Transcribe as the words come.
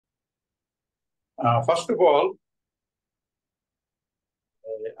First of all,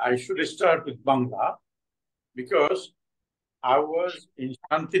 I should start with Bangla because I was in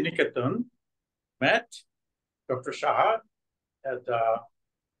Shantiniketan, met Dr. Shah at the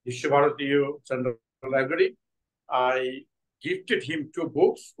Vishwabharati Central Library. I gifted him two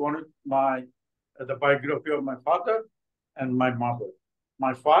books, one is the biography of my father and my mother.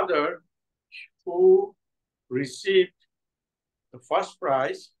 My father, who received the first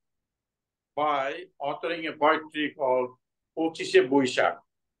prize by authoring a poetry called Pochishe Boishak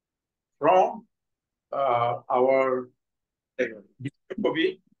from our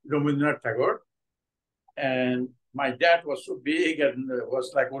Kavi Rabindranath Tagore. And my dad was so big and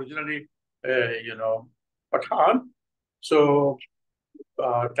was like originally, Pathan. So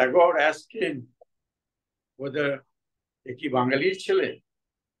Tagore asked him whether he Bangali Chile.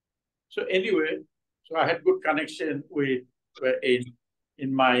 So anyway, so I had good connection with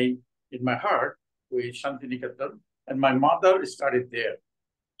in my heart with Shantiniketan, and my mother studied there.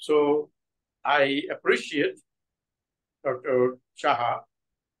 So I appreciate Dr. Shah,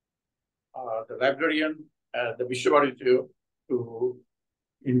 the librarian at the Vishwabharati, to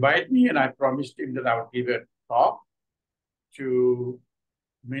invite me, and I promised him that I would give a talk to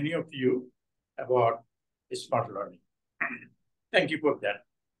many of you about smart learning. Thank you for that.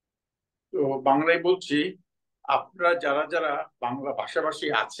 তো বাংলায় বলছি, আপনারা যারা যারা বাংলা ভাষাভাষী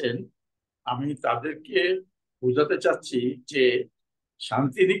আছেন, আমি তাদেরকে বোঝাতে চাচ্ছি যে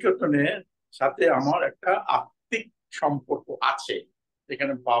শান্তিনিকেতনের সাথে আমার একটা আত্মিক সম্পর্ক আছে।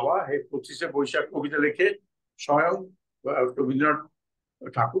 এখানে বাবা 25শে বৈশাখ কবিতা লিখে স্বয়ং রবীন্দ্রনাথ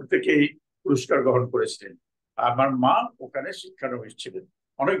ঠাকুর থেকেই পুরস্কার গ্রহণ করেছিলেন। আমার মা ওখানে শিক্ষানবিশ ছিলেন।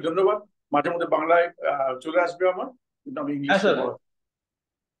 অনেক ধন্যবাদ। মাঝে মধ্যে বাংলায় চলে আসবে আমার, কিন্তু আমি ইংলিশে বলা।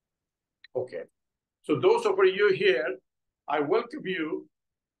 Okay. So those of you here, I welcome you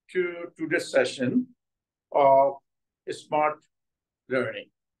to today's session of smart learning.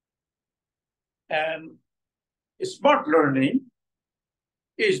 And smart learning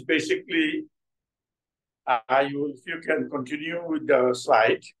is basically, if you can continue with the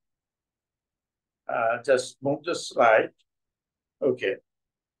slide, just move the slide. Okay.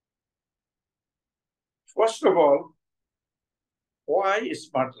 First of all, why is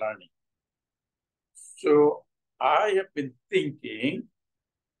smart learning? So I have been thinking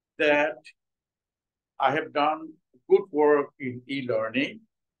that I have done good work in e-learning,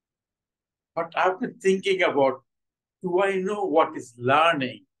 but I've been thinking about, do I know what is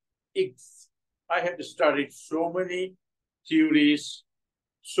learning? I have studied so many theories,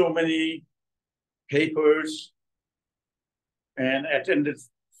 so many papers, and attended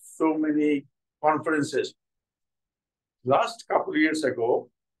so many conferences. Last couple of years ago,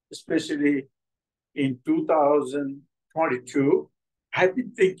 especially in 2022, I've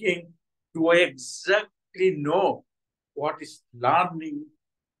been thinking, do I exactly know what is learning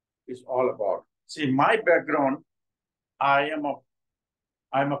is all about? See, my background, I'm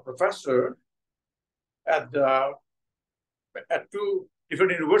a professor at two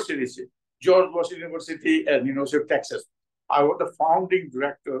different universities, George Washington University and University of Texas. I was the founding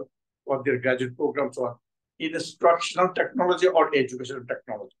director of their graduate programs on instructional technology or educational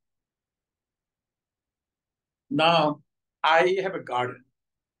technology. Now, I have a garden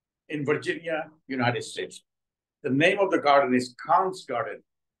in Virginia, United States. The name of the garden is Khan's Garden.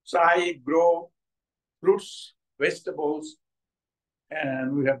 So I grow fruits, vegetables, and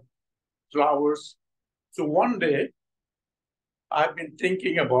we have flowers. So one day, I've been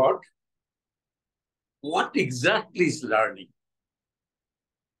thinking about what exactly is learning?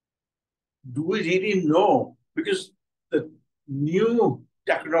 Do we really know? Because the new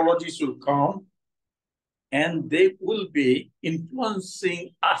technologies will come and they will be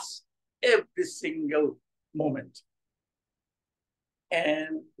influencing us every single moment.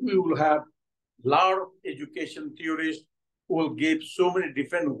 And we will have a lot of education theorists who will give so many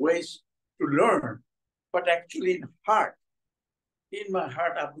different ways to learn. But actually in my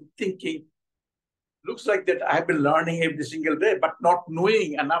heart, I've been thinking, looks like that I've been learning every single day, but not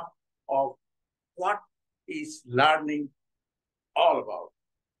knowing enough of what is learning all about.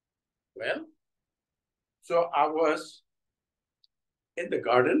 Well, so I was in the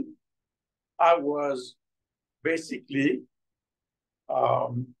garden. I was basically,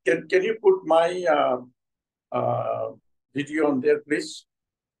 can you put my video on there, please?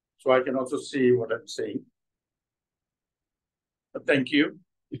 So I can also see what I'm saying. Thank you.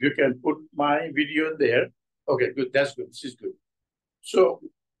 If you can put my video in there. Okay, good. That's good. This is good. So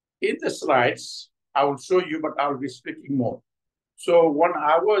in the slides, I will show you, but I'll be speaking more. So when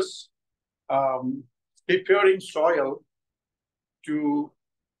I was preparing soil to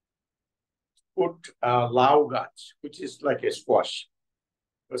put lau gach, which is like a squash,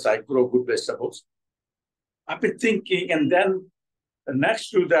 because I grow good vegetables. I've been thinking, and then next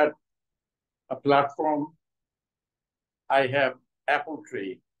to that a platform, I have apple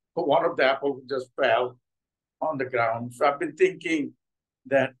tree. One of the apples just fell on the ground. So I've been thinking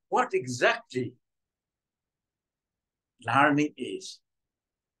that what exactly learning is.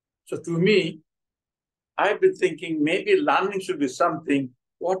 So to me, I've been thinking maybe learning should be something,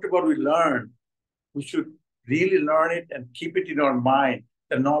 whatever we learn, we should really learn it and keep it in our mind,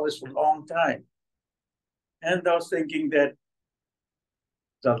 the knowledge for a long time. And I was thinking that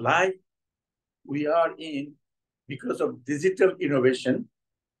the life we are in, because of digital innovation,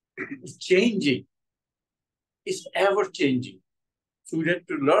 is changing. It's ever changing. So we have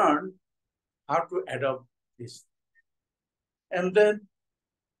to learn how to adopt this. And then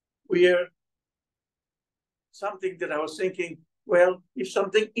we are something that I was thinking, well, if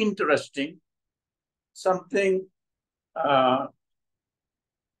something interesting, something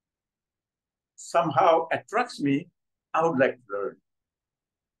somehow attracts me, I would like to learn.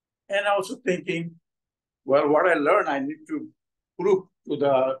 And also thinking, well, what I learn, I need to prove to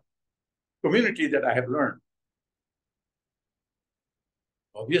the community that I have learned.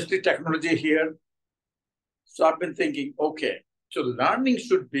 Obviously, technology here. So I've been thinking, okay, so learning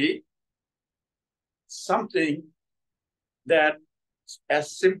should be something that,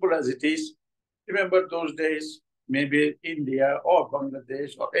 as simple as it is, remember those days, maybe India or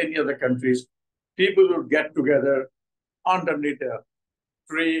Bangladesh or any other countries, people would get together underneath a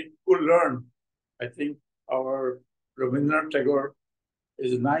tree to learn. I think our Rabindranath Tagore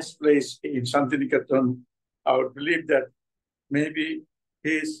is a nice place in Shantiniketan. I would believe that maybe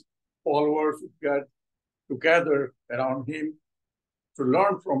his followers would get together around him to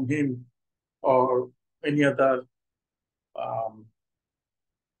learn from him or any other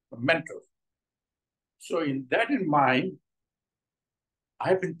mentor. So in that in mind,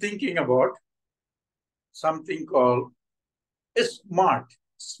 I've been thinking about something called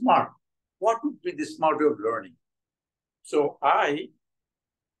smart. What would be the smart way of learning? So I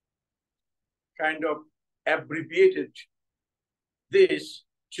kind of abbreviated this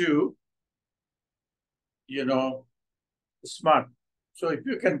to, smart. So if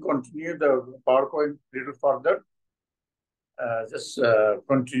you can continue the PowerPoint a little further, just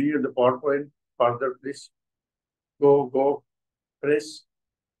continue the PowerPoint further, please. Go, press.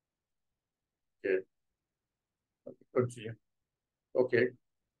 Okay. Continue. Okay.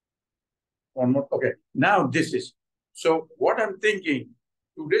 One more. Okay. Now this is. So what I'm thinking,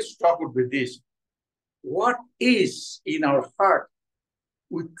 today's talk would be this. What is in our heart?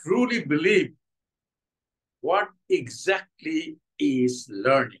 We truly believe what exactly is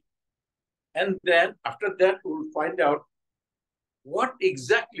learning. And then after that, we'll find out what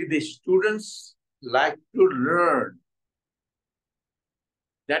exactly the students like to learn.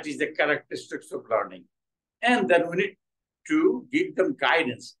 That is the characteristics of learning. And then we need to give them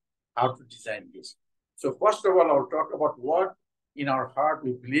guidance how to design this. So first of all, I'll talk about what in our heart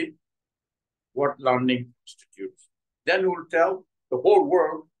we believe what learning constitutes. Then we'll tell the whole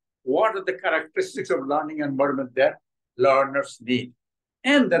world what are the characteristics of learning environment that learners need.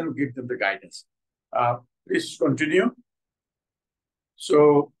 And then we'll give them the guidance. Please continue.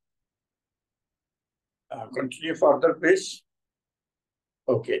 So continue further, please.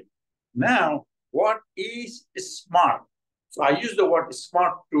 Okay. Now, what is smart? So I use the word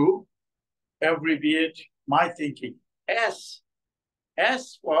smart to abbreviate my thinking. S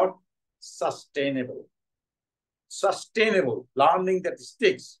for sustainable. Sustainable, learning that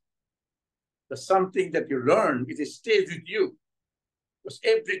sticks. The something that you learn, it stays with you. Because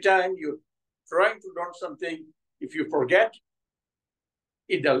every time you're trying to learn something, if you forget,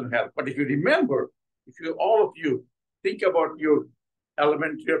 it doesn't help. But if you remember, all of you think about your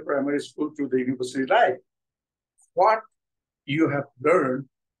elementary or primary school to the university life, what you have learned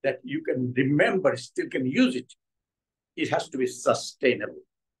that you can remember, still can use it, it has to be sustainable.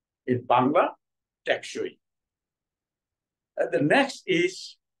 In Bangla, Tekshui. And the next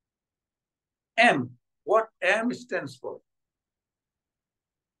is M. What M stands for?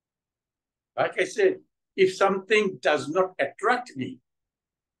 Like I said, if something does not attract me,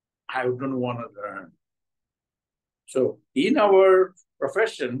 I don't want to learn. So in our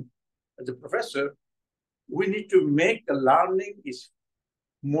profession, as a professor, we need to make the learning is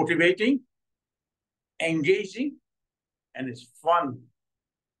motivating, engaging, and it's fun.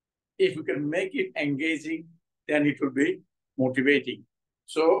 If you can make it engaging, then it will be motivating.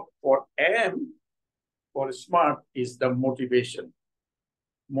 So for M, for smart, is the motivation,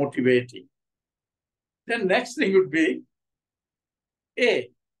 motivating. Then next thing would be A.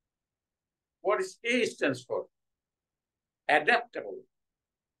 What is A stands for? Adaptable.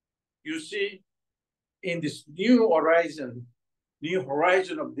 You see, in this new horizon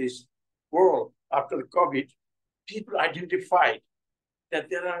of this world after the COVID, people identified that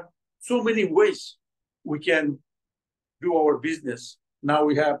there are so many ways we can do our business. Now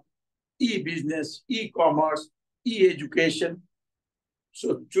we have e-business, e-commerce, e-education.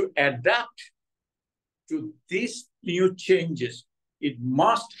 So to adapt to these new changes, it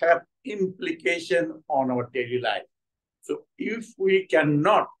must have implication on our daily life. So if we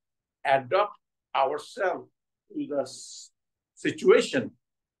cannot adapt ourselves to the situation,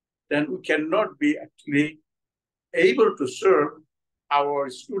 then we cannot be actually able to serve our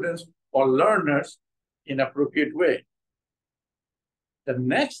students or learners in an appropriate way. The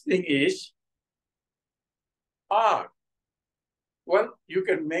next thing is art. Well, you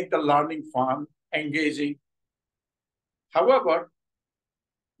can make the learning fun, engaging. However,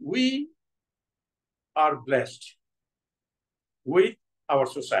 we are blessed with our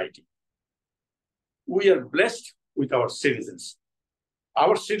society. We are blessed with our citizens.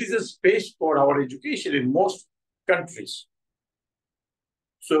 Our citizens pay for our education in most countries.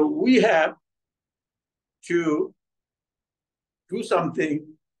 So we have to do something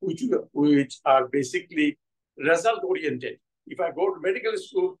which are basically result-oriented. If I go to medical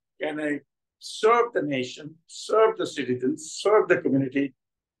school, can I serve the nation, serve the citizens, serve the community?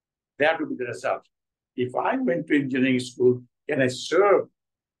 That would be the result. If I went to engineering school, can I serve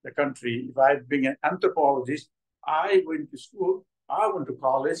the country? If I being an anthropologist, I went to school, I went to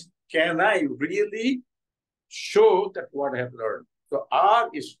college, can I really show that what I have learned? So R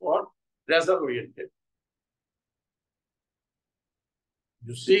is for result-oriented.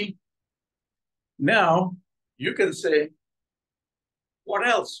 You see? Now, you can say, what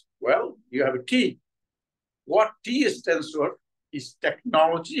else? Well, you have a T. What T stands for is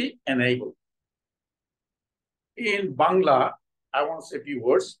technology enabled. In Bangla, I want to say a few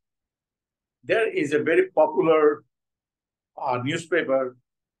words. There is a very popular newspaper.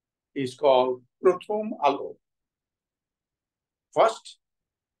 It's called Prothom Alo, First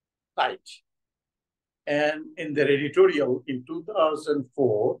Light. And in their editorial in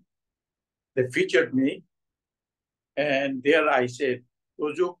 2004, they featured me. And there I said,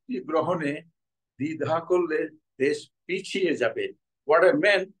 প্রযুক্তি গ্রহণে দ্বিধা করলে দেশ পিছিয়ে যাবে. What I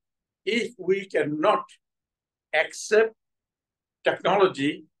meant, if we cannot accept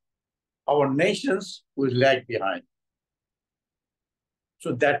technology, our nations will lag behind. So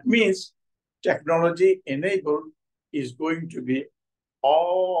that means technology enabled is going to be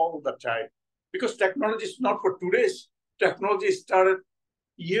all the time. Because technology is not for today's. Technology started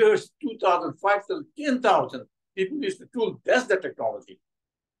years 2005 till 10,000. People use the tool. That's the technology.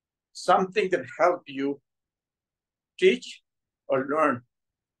 Something that help you teach or learn.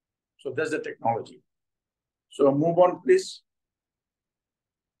 So that's the technology. So move on, please.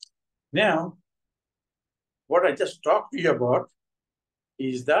 Now, what I just talked to you about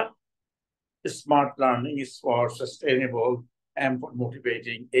is that smart learning is for sustainable, M for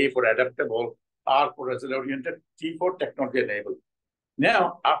motivating, A for adaptable, R for result-oriented, T for technology-enabled. Now,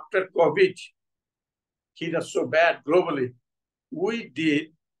 after COVID hit us so bad globally, we did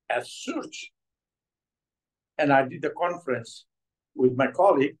a search, and I did a conference with my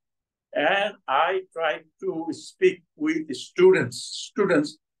colleague, and I tried to speak with the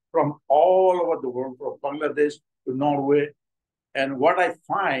students from all over the world, from Bangladesh to Norway. And what I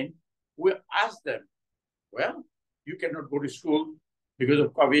find, we ask them, well, you cannot go to school because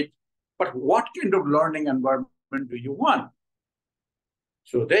of COVID, but what kind of learning environment do you want?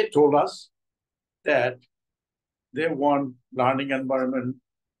 So they told us that they want learning environment,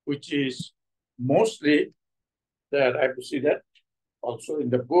 which is mostly that I have to see that also in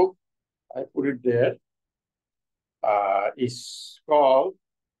the book, I put it there. It's called,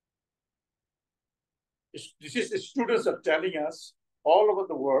 this is the students are telling us all over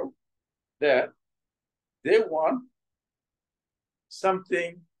the world that they want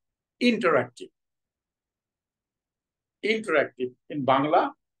something interactive. Interactive in Bangla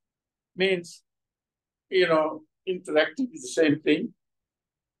means, interactive is the same thing.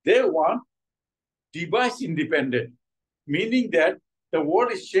 They want device independent, meaning that the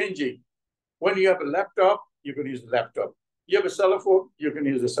world is changing. When you have a laptop, you can use the laptop. You have a cell phone, you can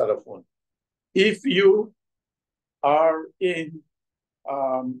use the cell phone. If you are in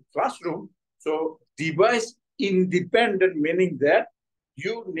classroom, so device independent, meaning that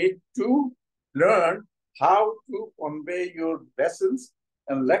you need to learn how to convey your lessons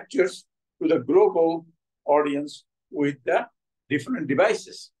and lectures to the global audience with the different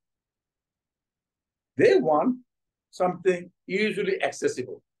devices. They want something easily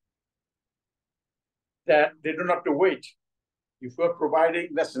accessible. that they don't have to wait. If you're providing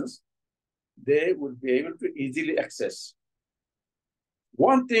lessons, they will be able to easily access.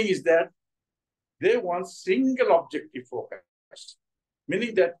 One thing is that they want single objective focus,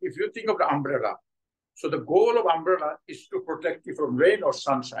 meaning that if you think of the umbrella, so the goal of umbrella is to protect you from rain or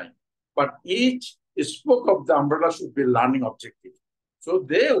sunshine, but each spoke of the umbrella should be learning objective. So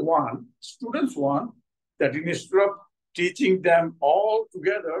students want that instead of teaching them all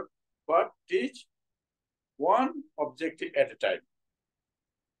together, but teach one objective at a time.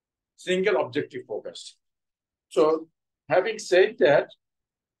 Single objective focus. So having said that,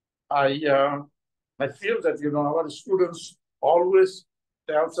 I feel that our students always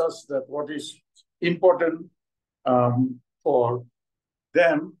tells us that what is important for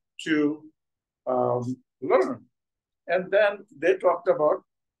them to learn. And then they talked about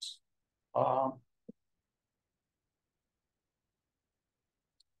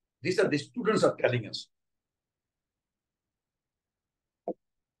these are the students are telling us.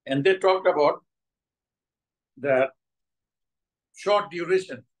 And they talked about that short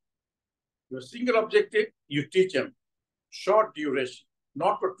duration. Your single objective, you teach them. Short duration,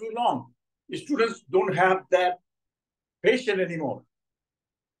 not for too long. The students don't have that patience anymore.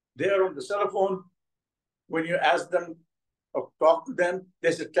 They are on the cell phone. When you ask them or talk to them,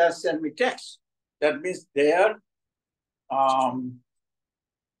 they say, send me text. That means their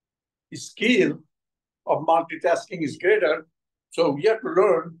skill of multitasking is greater. So we have to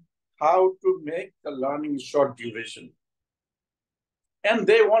learn how to make the learning short duration. And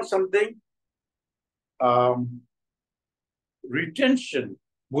they want something retention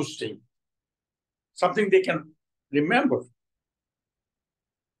boosting, something they can remember.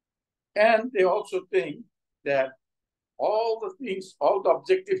 And they also think that all the things, all the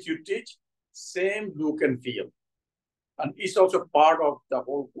objectives you teach, same look and feel. And it's also part of the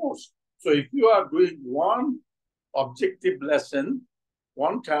whole course. So if you are doing one objective lesson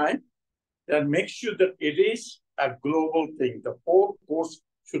one time, then make sure that it is a global thing. The whole course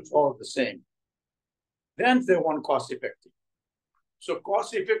should follow the same. Then they want cost effective. So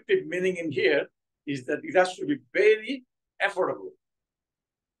cost effective meaning in here is that it has to be very affordable.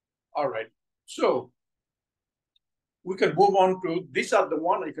 All right. So we can move on to, these are the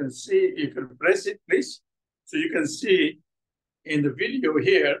one you can see, you can press it, please. So you can see in the video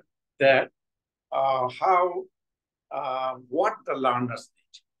here that what the learners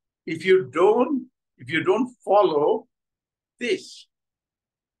need. If you don't follow this,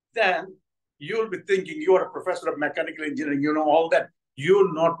 then you'll be thinking you are a professor of mechanical engineering, you know all that.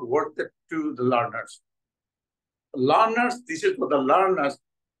 You're not worth it to the learners. Learners, this is for the learners,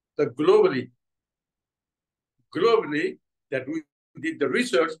 the globally that we did the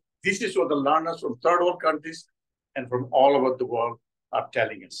research, this is what the learners from third world countries and from all over the world are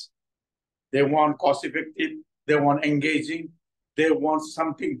telling us. They want cost effective, they want engaging, they want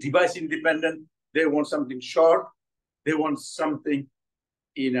something device independent, they want something short, they want something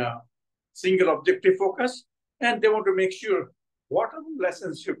in a single objective focus, and they want to make sure whatever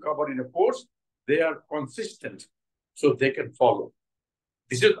lessons you cover in a course, they are consistent so they can follow.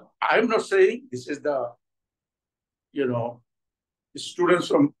 This is, I'm not saying this is the, students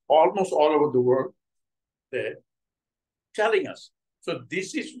from almost all over the world, they're telling us. So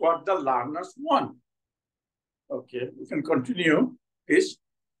this is what the learners want. Okay, we can continue this.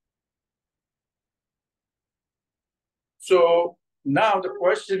 So now the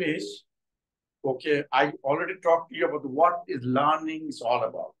question is, okay, I already talked to you about what is learning is all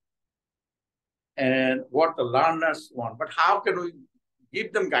about and what the learners want, but how can we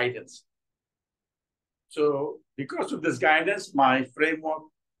give them guidance? So because of this guidance, my framework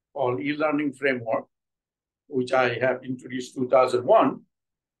called e-learning framework, which I have introduced 2001,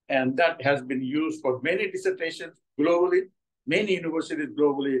 and that has been used for many dissertations globally. Many universities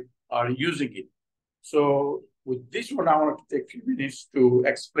globally are using it. So with this one, I want to take a few minutes to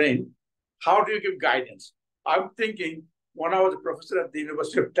explain how do you give guidance. I'm thinking when I was a professor at the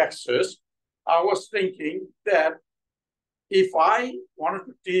University of Texas, I was thinking that if I wanted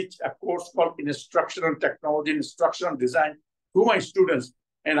to teach a course called Instructional Technology, Instructional Design to my students,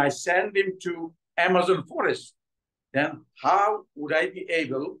 and I send them to Amazon forest, then how would I be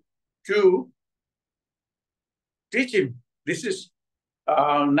able to teach him? This is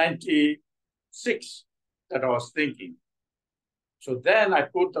 96 that I was thinking. So then I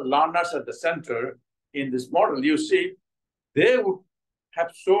put the learners at the center in this model. You see, they would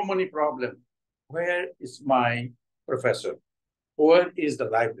have so many problems. Where is my professor? Where is the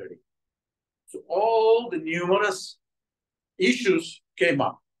library? So all the numerous issues came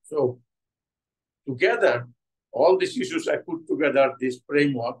up. So together, all these issues, I put together this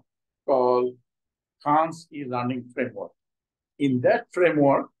framework called Khan's e-learning framework. In that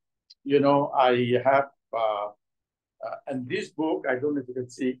framework, I have, and this book, I don't know if you can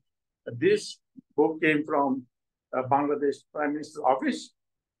see, this book came from Bangladesh Prime Minister's Office,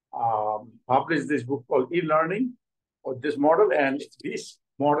 published this book called E-Learning, or this model, and this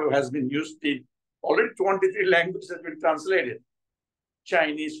model has been used in already 23 languages have been translated,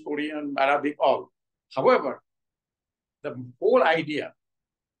 Chinese, Korean, Arabic, all. However, the whole idea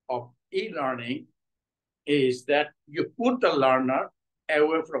of e-learning is that you put the learner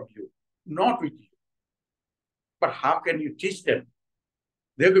away from you, not with you. But how can you teach them?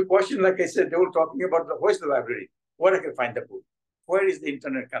 There'll be a question, like I said, they were talking about where's the library? Where I can find the book? Where is the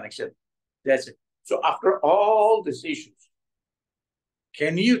internet connection? That's it. So after all these issues,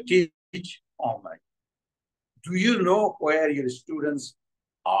 can you teach online? Do you know where your students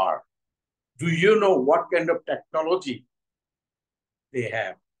are? Do you know what kind of technology they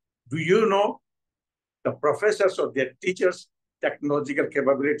have? Do you know the professors or their teachers' technological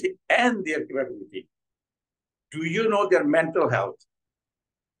capability and their capability? Do you know their mental health?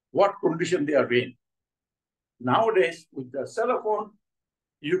 What condition they are in? Nowadays, with the cell phone,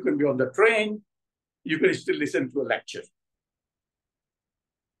 you can be on the train, you can still listen to a lecture.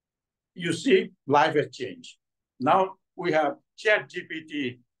 You see, life has changed. Now we have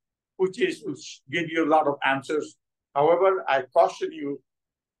ChatGPT, which will give you a lot of answers. However, I caution you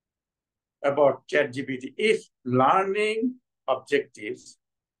about ChatGPT. If learning objectives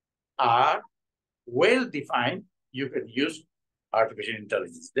are well defined, you can use artificial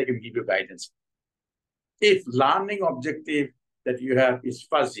intelligence. They can give you guidance. If learning objective that you have is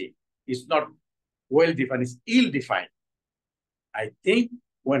fuzzy, is not well defined, is ill-defined, I think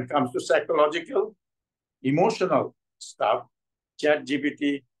when it comes to psychological, emotional stuff,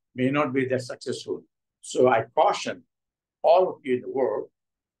 ChatGPT may not be that successful. So I caution all of you in the world,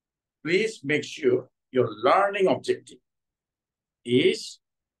 please make sure your learning objective is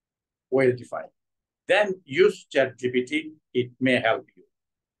well defined. Then use ChatGPT, it may help you.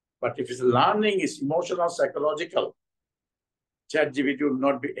 But if it's learning is emotional, psychological, ChatGPT will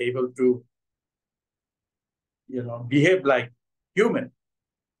not be able to, behave like human.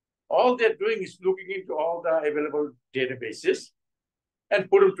 All they're doing is looking into all the available databases and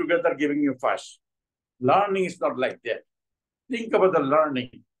put them together, giving you fast. Learning is not like that. Think about the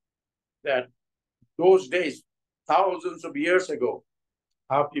learning that those days, thousands of years ago,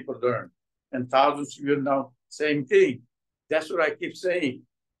 how people learn. And thousands of years now, same thing. That's what I keep saying.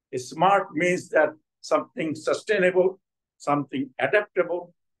 Smart means that something sustainable, something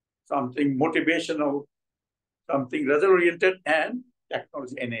adaptable, something motivational, something result-oriented, and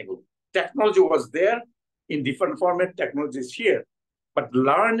technology-enabled. Technology was there in different format. Technology is here. But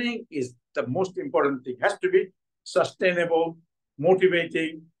learning is the most important thing. It has to be sustainable,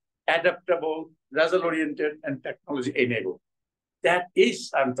 motivating, adaptable, result-oriented, and technology-enabled. That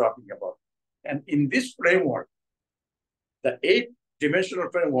is I'm talking about. And in this framework, the 8-dimensional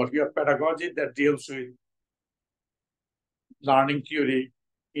framework, you have pedagogy that deals with learning theory,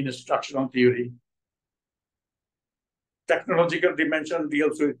 instructional theory. Technological dimension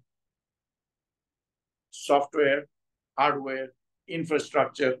deals with software, hardware,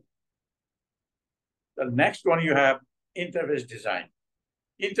 infrastructure. The next one you have interface design.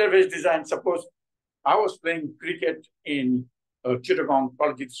 Interface design, suppose I was playing cricket in Chittagong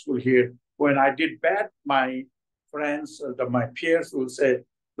Collegiate School here. When I did bad, my friends, my peers will say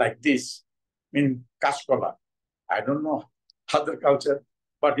like this, Kaskola. I don't know other culture,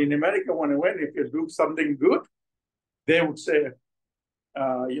 but in America, when I went, if you do something good, they would say,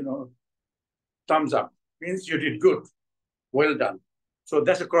 thumbs up, means you did good, well done. So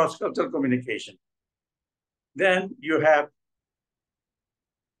that's a cross-cultural communication. Then you have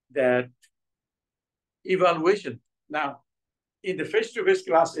that evaluation. Now, in the face-to-face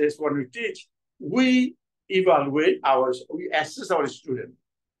classes, when we teach, we evaluate we assess our student.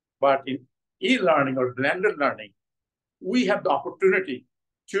 But in e-learning or blended learning, we have the opportunity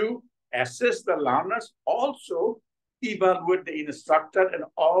to assess the learners, also evaluate the instructor and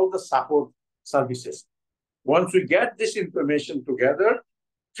all the support services. Once we get this information together,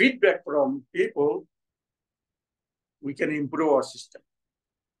 feedback from people, we can improve our system.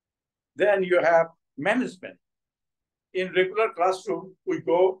 Then you have management. In regular classroom, we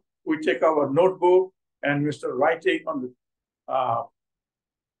take our notebook and we start writing on the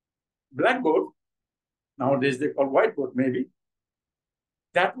blackboard. Nowadays, they call whiteboard, maybe.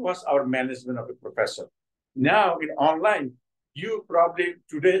 That was our management of a professor. Now, in online, you probably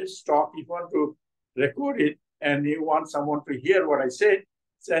today stop, if you want to record it and you want someone to hear what I say,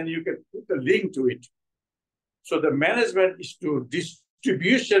 then you can put the link to it. So the management is to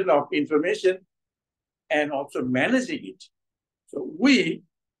distribution of information and also managing it. So we,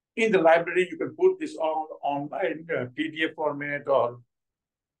 in the library, you can put this all online PDF format or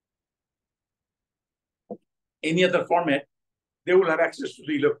any other format. They will have access to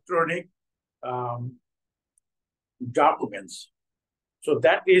the electronic documents. So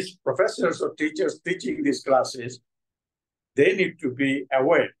that is professors or teachers teaching these classes, they need to be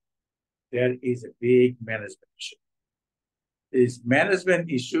aware there is a big management issue. This management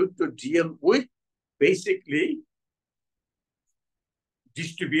issue to deal with basically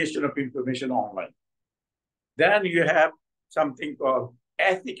distribution of information online. Then you have something called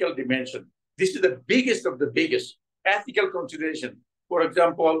ethical dimension. This is the biggest of the biggest ethical consideration. For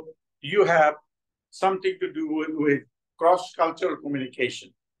example, you have something to do with cross-cultural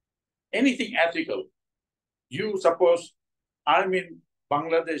communication. Anything ethical. You suppose I'm in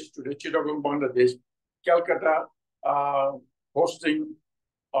Bangladesh today, Chittagong, Bangladesh, Calcutta, hosting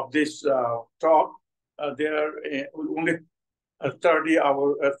of this talk. There are only 30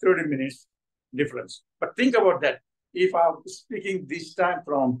 minutes difference. But think about that. If I'm speaking this time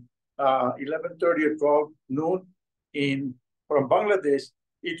from 11:30 or 12 noon from Bangladesh,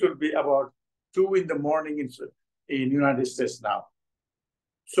 it will be about 2 in the morning in United States now.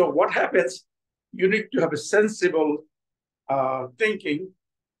 So what happens? You need to have a sensible thinking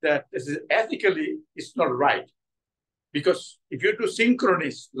that this is ethically it's not right. Because if you do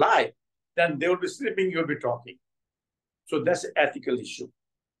synchronous live, then they will be sleeping, you'll be talking. So that's an ethical issue.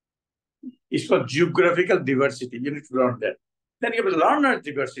 It's called geographical diversity. You need to learn that. Then you have a learner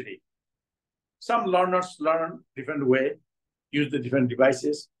diversity. Some learners learn different way, use the different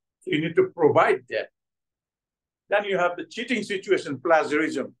devices. So you need to provide that. Then you have the cheating situation,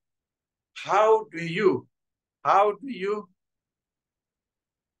 plagiarism. How do you, I'm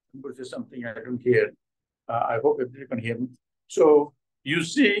going to say something I don't hear. I hope everybody can hear me. So you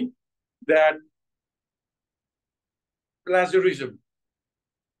see that plagiarism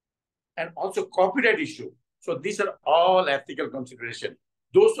and also copyright issue. So these are all ethical considerations.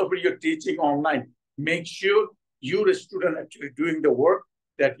 Those of you you're teaching online, make sure you're a student actually doing the work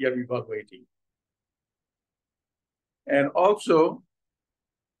that you're evaluating. And also,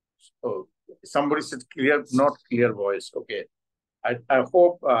 oh, somebody said clear, not clear voice. Okay. I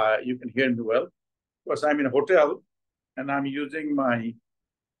hope you can hear me well, because I'm in a hotel and I'm using my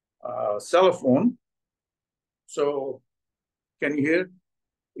cell phone. So can you hear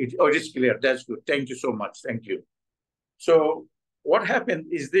it? Oh, it is clear. That's good. Thank you so much. Thank you. So what happened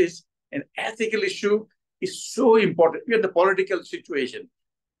is this, an ethical issue is so important. We have the political situation.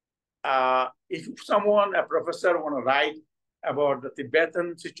 If someone, a professor want to write about the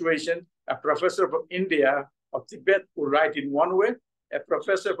Tibetan situation, a professor from India or Tibet would write in one way, a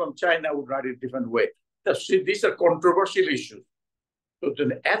professor from China would write in a different way. These are controversial issues. So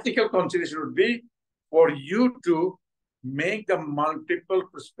the ethical consideration would be for you to make the multiple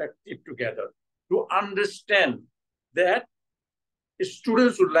perspective together, to understand that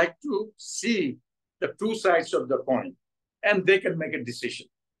students would like to see the two sides of the coin, and they can make a decision.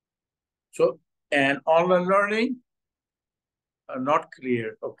 So, and online learning, not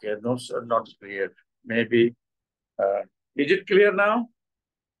clear. Okay, no, sir, not clear. Maybe, is it clear now?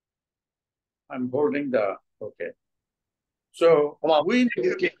 I'm holding the, okay. So we need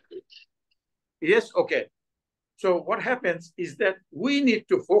to, yes, okay. So what happens is that we need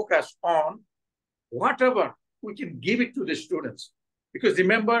to focus on whatever we can give it to the students. Because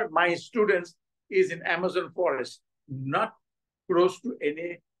remember, my students is in Amazon forest, not close to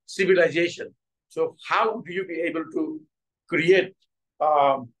any civilization. So how do you be able to create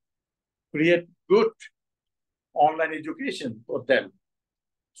good online education for them?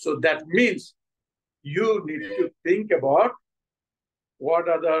 So that means you need to think about what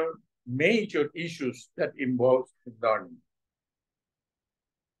are the major issues that involve learning.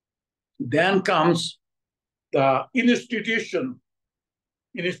 Then comes the institutional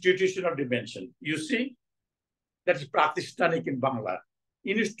dimension. You see, that is Pratistanic in Bangla.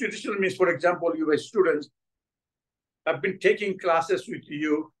 Institutional means, for example, you as students have been taking classes with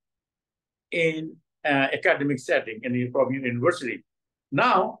you in academic setting and from your university.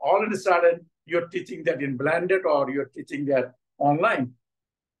 Now, all of a sudden, you're teaching that in blended or you're teaching that online.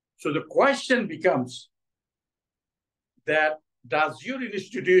 So the question becomes that does your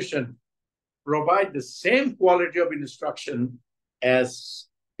institution provide the same quality of instruction as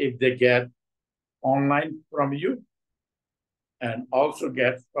if they get online from you and also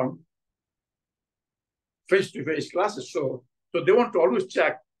get from face-to-face classes? So they want to always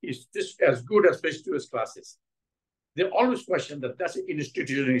check, is this as good as face-to-face classes? They always question that. That's an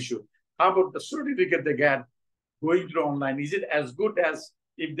institutional issue. How about the certificate they get going through online? Is it as good as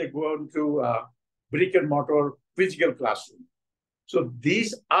if they go into brick and mortar physical classroom. So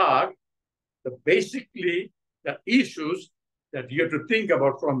these are basically the issues that you have to think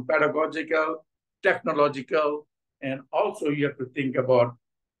about from pedagogical, technological, and also you have to think about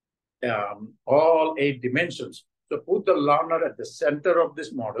all 8 dimensions. So put the learner at the center of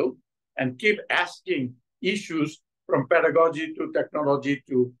this model and keep asking issues from pedagogy to technology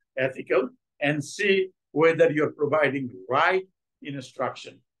to ethical and see whether you're providing right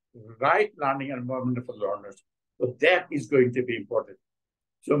instruction, right learning environment for learners. So that is going to be important.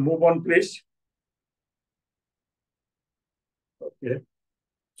 So move on, please. Okay.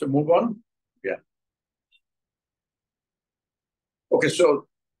 So move on. Yeah. Okay, so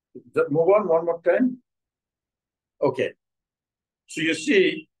move on one more time. Okay. So you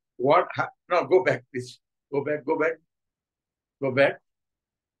see what, no, go back, please. Go back.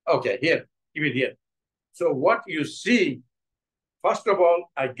 Okay, here, give it here. So what you see, first of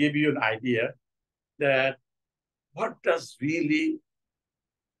all, I give you an idea that what does really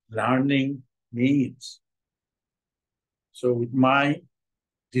learning means. So with my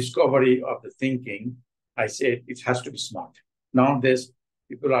discovery of the thinking, I said it has to be smart. Nowadays,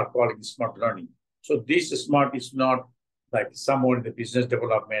 people are calling it smart learning. So this smart is not like someone in the business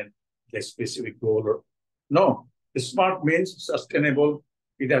development, a specific goal. Or, no, the smart means sustainable.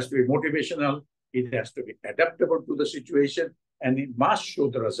 It has to be motivational. It has to be adaptable to the situation, and it must show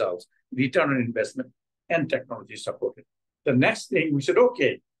the results, return on investment, and technology supported. The next thing we said,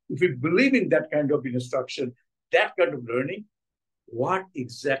 okay, if we believe in that kind of instruction, that kind of learning, what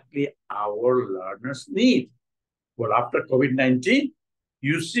exactly our learners need? Well, after COVID-19,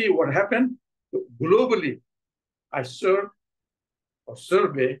 you see what happened globally. I survey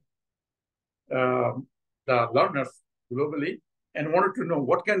the learners globally and wanted to know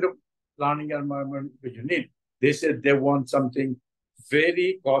what kind of learning environment do you need. They said they want something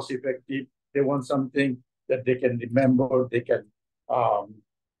very cost effective. They want something that they can remember. They can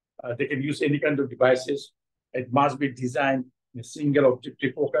use any kind of devices. It must be designed in a single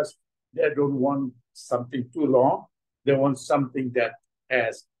objective focus. They don't want something too long. They want something that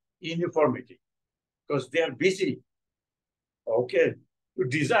has uniformity because they are busy. Okay, to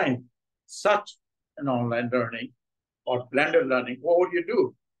design such an online learning or blended learning, what would you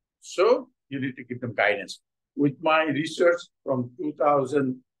do? So you need to give them guidance. With my research from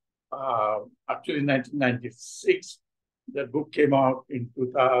 1996, the book came out in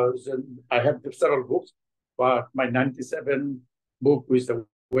 2000. I have several books, but my 97 book was the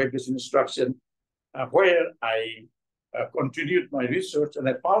web-based instruction, where I continued my research, and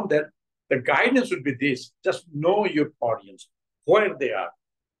I found that the guidance would be this: just know your audience, where they are,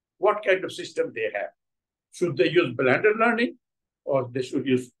 what kind of system they have. Should they use blended learning or they should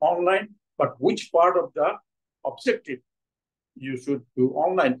use online? But which part of the objective you should do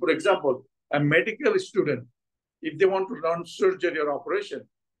online? For example, a medical student, if they want to learn surgery or operation,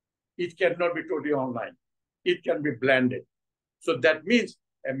 it cannot be totally online. It can be blended. So that means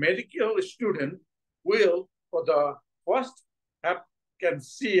a medical student will, for the first, can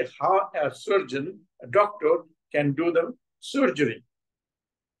see how a surgeon, a doctor, can do the surgery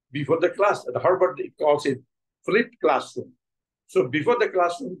before the class. At Harvard, it calls it flipped classroom. So before the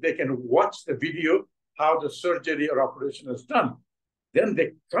classroom, they can watch the video how the surgery or operation is done. Then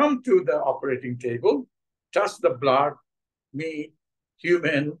they come to the operating table, touch the blood, meat,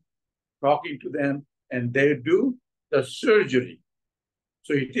 human, talking to them, and they do the surgery.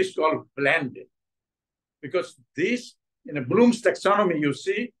 So it is called blended. Because this, in a Bloom's taxonomy, you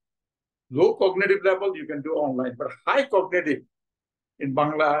see, low cognitive level, you can do online, but high cognitive, in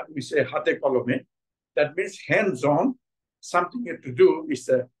Bangla, we say hate kolome, that means hands-on, something you have to do is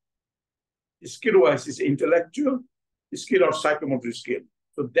a skill-wise, is intellectual skill or psychomotor skill.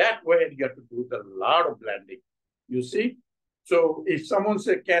 So that way you have to do a lot of blending, you see? So if someone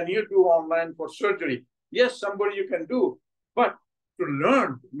says, can you do online for surgery? Yes, somebody you can do, but to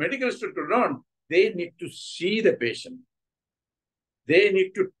learn, medical students to learn, they need to see the patient. They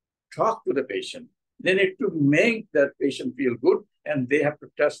need to talk to the patient. They need to make that patient feel good, and they have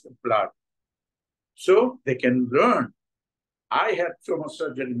to test the blood. So they can learn. I had so much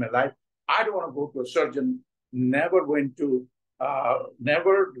surgery in my life. I don't want to go to a surgeon, never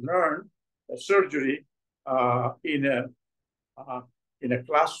learn a surgery in a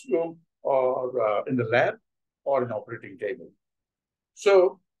classroom or in the lab or an operating table.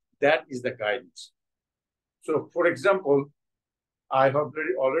 So that is the guidance. So for example, I have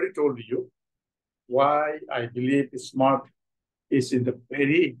already told you why I believe smart is in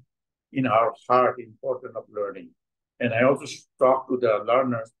our heart, important of learning. And I also talk to the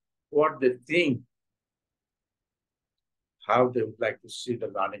learners what they think, how they would like to see the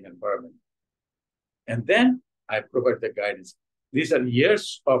learning environment. And then I provide the guidance. These are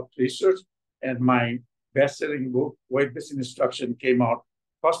years of research, and my best-selling book, Weight-Based Instruction, came out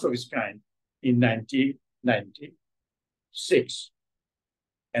first of its kind in 1996.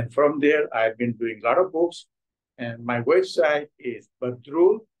 And from there, I've been doing a lot of books, and my website is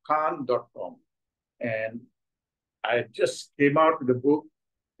badrulkhan.com. And I just came out with a book,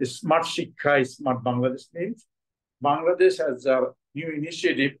 the Smart Shikha is Smart Bangladesh means. Bangladesh has a new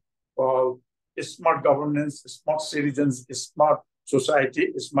initiative called Smart Governance, Smart Citizens, Smart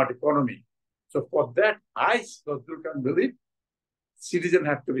Society, Smart Economy. So for that, I, Badrul Khan, believe citizens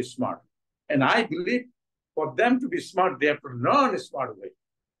have to be smart. And I believe for them to be smart, they have to learn a smart way.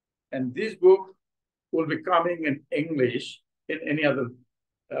 And this book will be coming in English in any other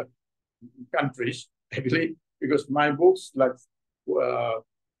countries, I believe, because my books, like the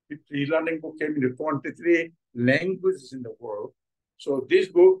learning book, came into 23 languages in the world. So this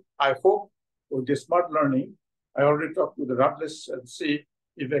book, I hope, with the smart learning, I already talked to the Routledge and see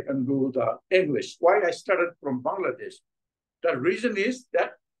if I can do the English. Why I started from Bangladesh? The reason is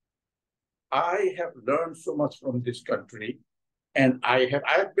that I have learned so much from this country, and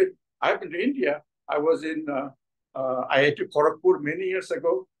I've been to India. I was in IIT Kharagpur many years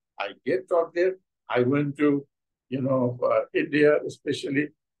ago. I get taught there. I went to India,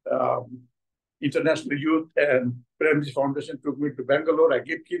 especially International Youth and Premji Foundation took me to Bangalore. I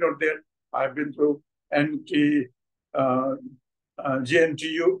gave keynote there. I've been to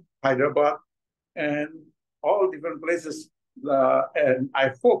GNTU, Hyderabad, and all different places. And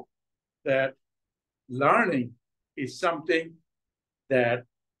I hope that learning is something that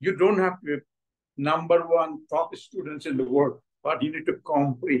you don't have to be number one top students in the world, but you need to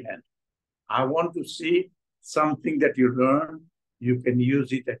comprehend. I want to see something that you learn, you can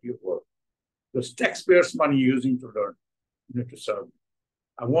use it at your work. Those taxpayers' money you're using to learn, you need to serve.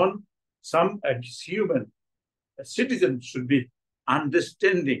 I want a citizen should be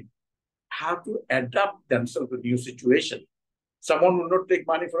understanding how to adapt themselves to new situation. Someone will not take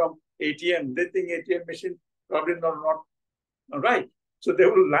money from ATM. They think ATM machine probably not right. So they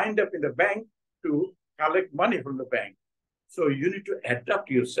will line up in the bank to collect money from the bank. So you need to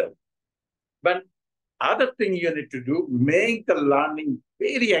adapt yourself. But other thing you need to do, make the learning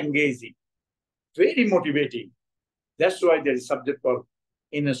very engaging, very motivating. That's why there is a subject called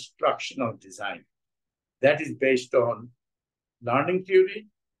instructional design. That is based on learning theory,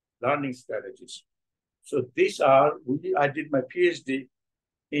 learning strategies. So I did my PhD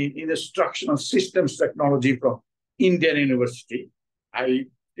in instructional systems technology from Indian University. I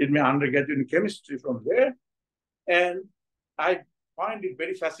did my undergraduate in chemistry from there. And I find it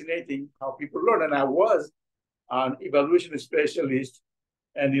very fascinating how people learn. And I was an evaluation specialist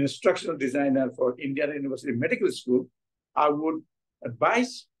and instructional designer for Indian University Medical School. I would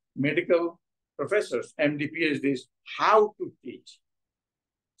advise medical professors, MD, PhDs, how to teach.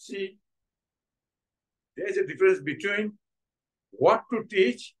 See, there's a difference between what to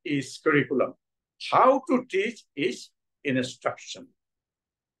teach is curriculum. How to teach is instruction.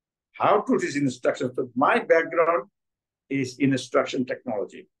 How to teach instruction. So my background is instruction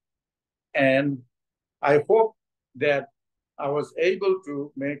technology. And I hope that I was able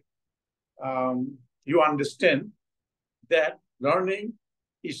to make you understand that learning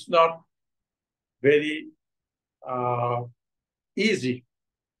is not very easy.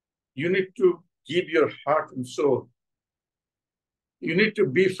 You need to give your heart and soul. You need to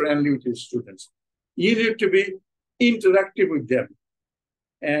be friendly with your students. You need to be interactive with them.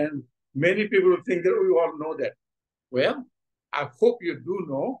 And many people think that we all know that. Well, I hope you do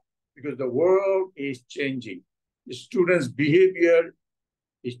know, because the world is changing. The students' behavior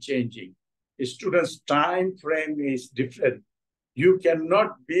is changing. The students' time frame is different. You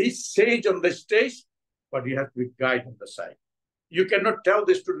cannot be sage on the stage, but you have to be guide on the side. You cannot tell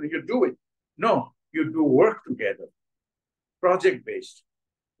the student you do it. No, you do work together, project-based.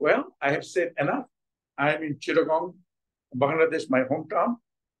 Well, I have said enough. I'm in Chittagong, Bangladesh, my hometown,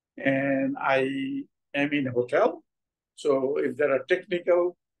 and I am in a hotel. So if there are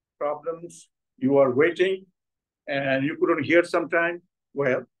technical problems, you are waiting, and you couldn't hear sometime,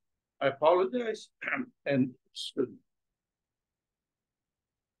 well, I apologize. And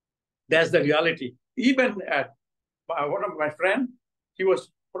that's the reality. Even at one of my friends, he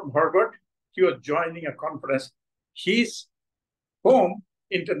was from Harvard. He was joining a conference. His home,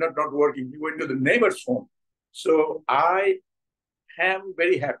 internet not working. He went to the neighbor's home. So I am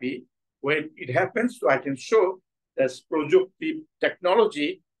very happy when it happens, so I can show that projective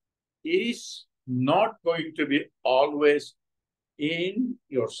technology is not going to be always in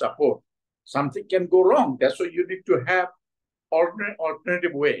your support. Something can go wrong. That's why you need to have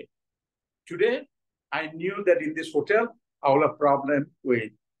alternative way. Today, I knew that in this hotel, I will have a problem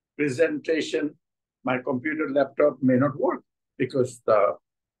with presentation. My computer laptop may not work because the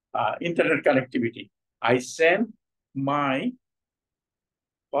internet connectivity. I sent my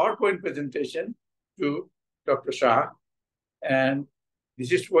PowerPoint presentation to Dr. Shah, and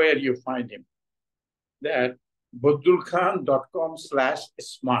this is where you find him. That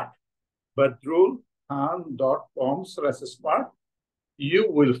badrulkhan.com/smart. badrulkhan.com/smart.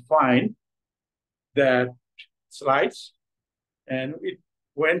 You will find that slides, and it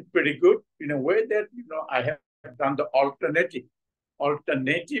went pretty good in a way that I have done the alternative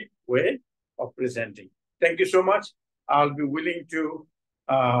way of presenting. Thank you so much. I'll be willing to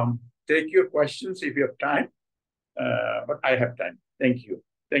take your questions if you have time, but I have time. Thank you.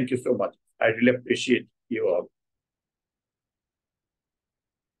 Thank you so much. I really appreciate you all.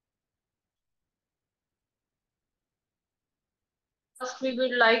 First, we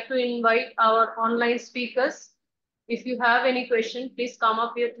would like to invite our online speakers. If you have any question, please come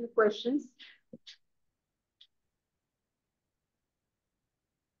up here with questions.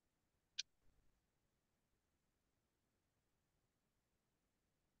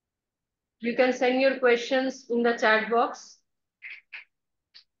 You can send your questions in the chat box.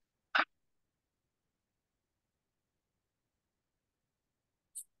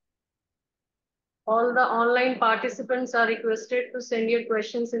 All the online participants are requested to send your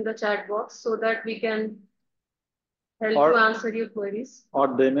questions in the chat box so that we can help you answer your queries.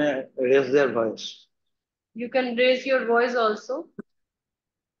 Or they may raise their voice. You can raise your voice also.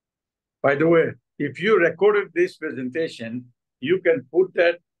 By the way, if you recorded this presentation, you can put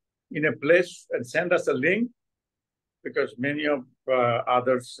that in a place and send us a link, because many of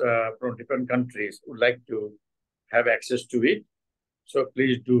others from different countries would like to have access to it. So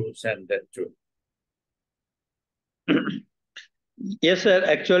please do send that too. Yes, sir.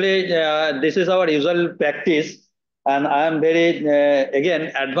 Actually, this is our usual practice. And I am very,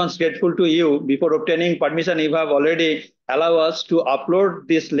 again, advance grateful to you. Before obtaining permission, you have already allowed us to upload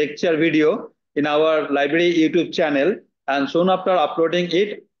this lecture video in our library YouTube channel. And soon after uploading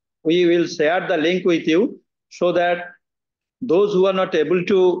it, we will share the link with you so that those who are not able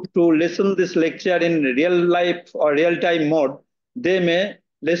to listen this lecture in real life or real time mode, they may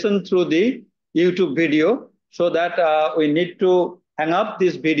listen through the YouTube video, so that we need to hang up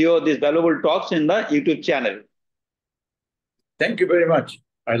this video, these valuable talks in the YouTube channel. Thank you very much.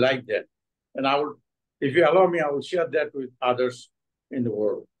 I like that. And I will, if you allow me, I will share that with others in the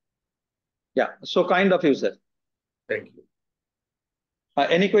world. Yeah, so kind of you, sir. Thank you.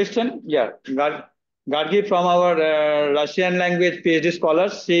 Any question? Yeah, Gargi from our Russian language PhD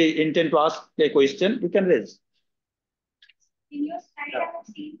scholars, she intend to ask a question. You can raise. In your study, I have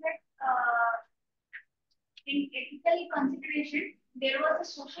seen that in ethical consideration, there was a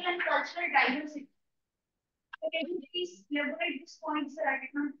social and cultural diversity. So can you please elaborate this point, sir? I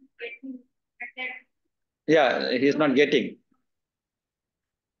did not get you at that. Yeah, he's not getting.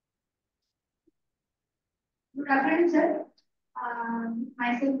 Good afternoon, sir.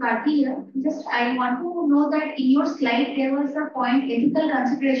 Myself, Bharti here. Just I want to know that in your slide there was a point ethical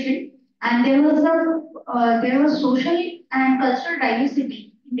consideration, and there was social and cultural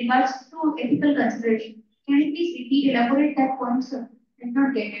diversity in regards to ethical consideration. Can you please repeat, elaborate that point, sir? I did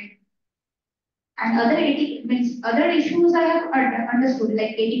not get it. And other issues I have understood,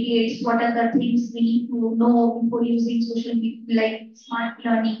 like etiquettes, what are the things we need to know before using social media, like smart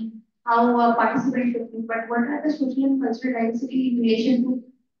learning, how a participant should be. But what are the social and cultural diversity in relation to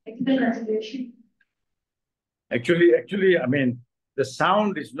ethical consideration? Actually, I mean, the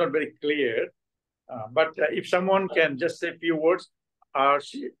sound is not very clear. But if someone can just say a few words,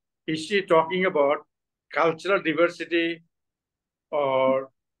 is she talking about cultural diversity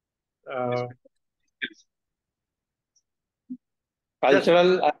or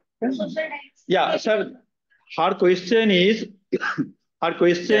cultural? Yeah, sir. Her question is,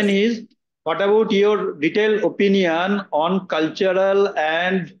 what about your detailed opinion on cultural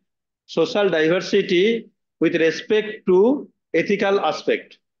and social diversity with respect to ethical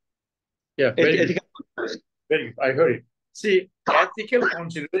aspect? Yeah, very good. Very good. I heard it. See, ethical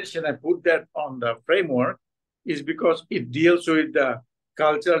consideration, I put that on the framework, is because it deals with the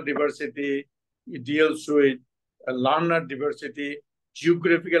cultural diversity, it deals with learner diversity,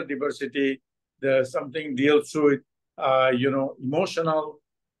 geographical diversity, something deals with emotional.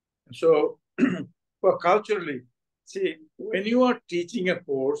 So for culturally, see, when you are teaching a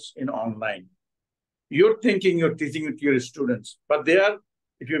course in online, you're thinking you're teaching it to your students, but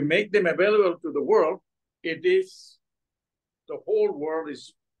if you make them available to the world, the whole world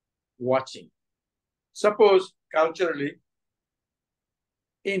is watching. Suppose culturally,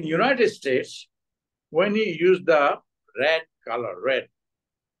 in United States, when you use the red color, red,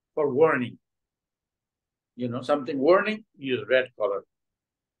 for warning, something warning, use red color.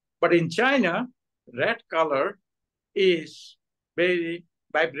 But in China, red color is very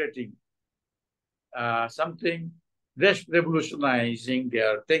vibrating, something revolutionizing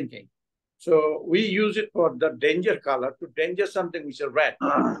their thinking. So we use it for the danger color to danger something which is red.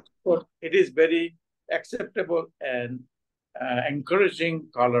 So it is very acceptable and encouraging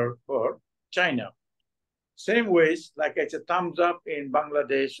color for China. Same ways, like it's a thumbs up in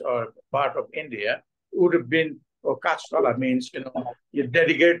Bangladesh or part of India, would have been, or Kachkala means, you're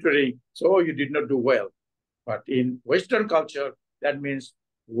derogatory, so you did not do well. But in Western culture, that means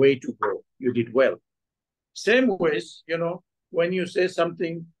way to go, you did well. Same ways, when you say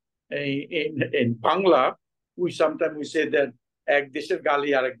something in Bangla, sometimes we say that ek desher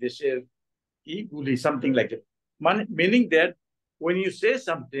gali ar ek desher ki guli, something like that. Meaning that when you say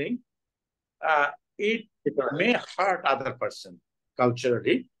something, it may hurt other person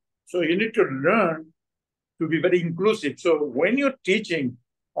culturally. So you need to learn to be very inclusive. So when you're teaching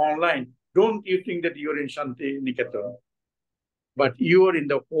online, don't you think that you're in Shanti Niketan, but you are in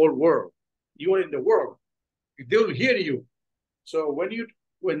the whole world. You are in the world. They will hear you. So when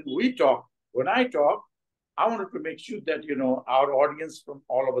I talk, I wanted to make sure that, our audience from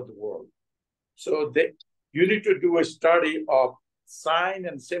all over the world. So you need to do a study of sign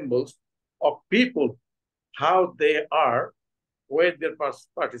and symbols of people, how they are, where they're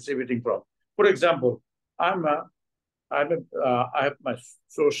participating from. For example, I have my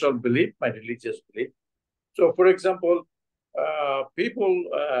social belief, my religious belief. So, for example, people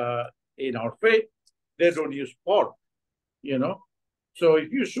in our faith, they don't use pork, So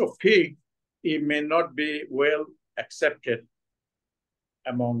if you show pig, it may not be well accepted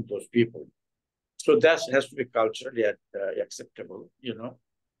among those people. So that has to be culturally acceptable,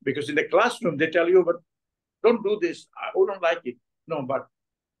 because in the classroom, they tell you, but don't do this. I don't like it. No, but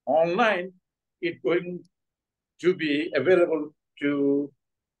online, it's going to be available to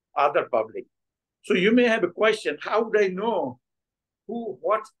other public. So you may have a question, how would I know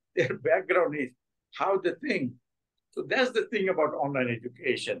what their background is, how they think? So that's the thing about online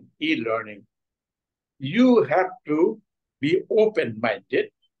education, e-learning. You have to be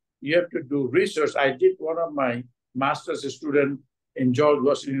open-minded. You have to do research. I did one of my master's student in George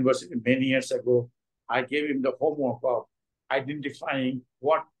Washington University many years ago. I gave him the homework of identifying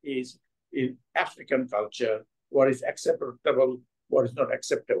what is in African culture, what is acceptable, what is not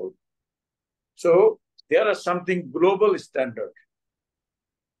acceptable. So there are something global standard.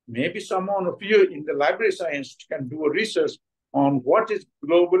 Maybe someone of you in the library science can do a research on what is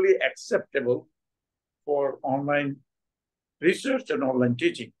globally acceptable for online research and online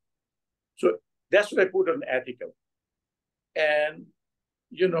teaching. So that's why I put an article. And,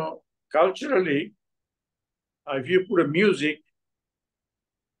 culturally, if you put a music,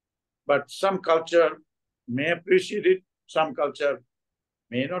 but some culture may appreciate it, some culture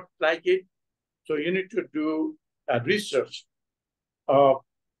may not like it. So you need to do a research of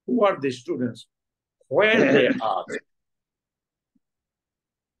who are the students, where they are.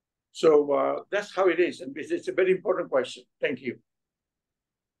 So that's how it is. And it's a very important question. Thank you.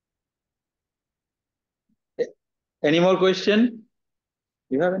 Any more question?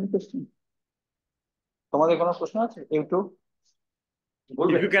 You have any question? তোমাদের কোনো প্রশ্ন আছে YouTube?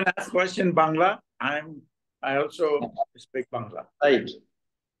 If you can ask question Bangla, I also speak Bangla. Right.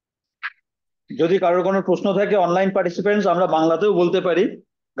 যদি কারোর কোনো প্রশ্ন থাকে online participants আমরা বাংলাতেও বলতে পারি।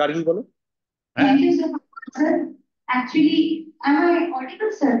 গার্গী বলো। Thank you, sir. Actually, am I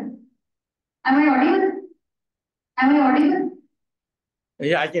audible, sir? Am I audible? Am I audible?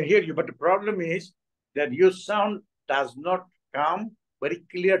 Yeah, I can hear you, but the problem is that your sound does not come very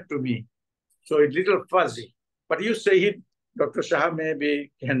clear to me. So it's a little fuzzy. But you say it, Dr. Shah maybe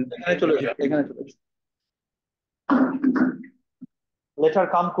can. Let her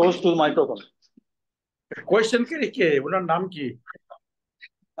come close to the microphone. Question ke unar naam ki?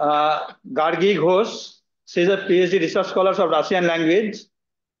 Gargi Ghosh. She is a PhD research scholar of Russian language.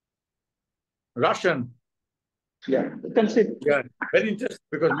 Russian. Yeah, you can see. Yeah, very interesting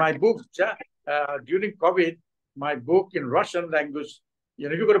because my book during COVID, my book in Russian language.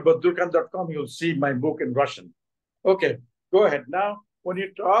 If you go to badrulhuda.com, you'll see my book in Russian. Okay, go ahead. Now, when you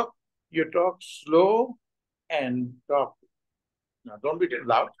talk slow and talk. Now, don't be too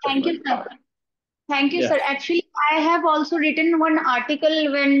loud. Thank you, sir. Thank you, sir. Actually, I have also written one article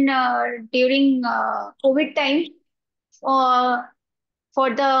when during COVID time for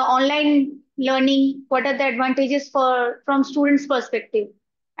the online learning. What are the advantages from students' perspective?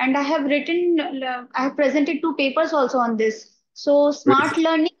 And I have presented 2 papers also on this. So smart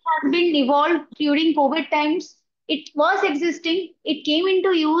learning has been evolved during COVID times. It was existing. It came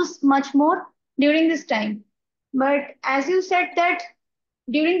into use much more during this time. But as you said that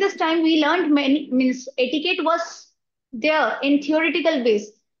during this time we learned many means etiquette was there in theoretical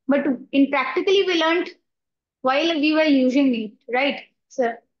base, but in practically we learned while we were using it, right,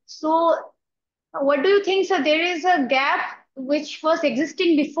 sir? So what do you think, sir? There is a gap which was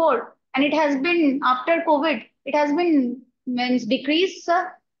existing before, and it has been after COVID. It has been means decreased,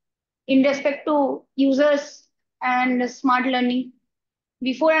 sir, in respect to users and smart learning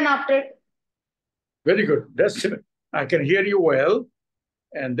before and after. Very good. I can hear you well,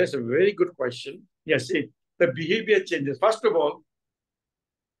 and that's a very good question. Yes, the behavior changes. First of all,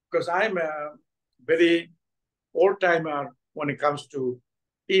 because I'm a very old timer when it comes to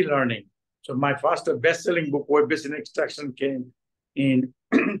e-learning. So my first best-selling book, Web-Based Instruction, came in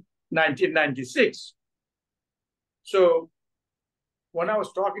 1996. So when I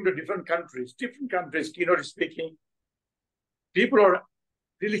was talking to different countries, keynote speaking, people are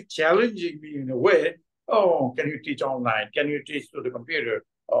really challenging me in a way. Oh, can you teach online? Can you teach through the computer?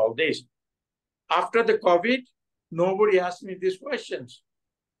 All this. After the COVID, nobody asked me these questions.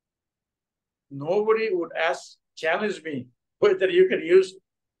 Nobody would challenge me whether you can use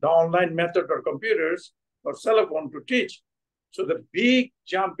the online method or computers or cell phone to teach. So the big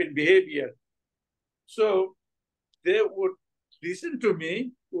jump in behavior. So they would listen to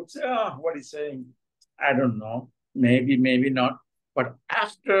me, would say, oh, what he's saying, I don't know, maybe, maybe not. But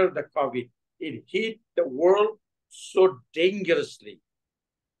after the COVID, it hit the world so dangerously.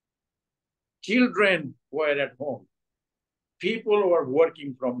 Children were at home. People were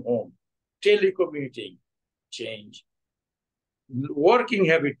working from home. Telecommuting changed. Working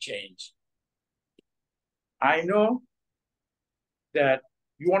habit changed. I know that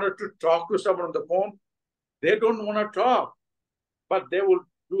you wanted to talk to someone on the phone, they don't want to talk, but they will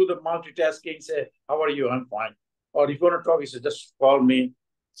do the multitasking, say, how are you? I'm fine. Or if you want to talk, you say, just call me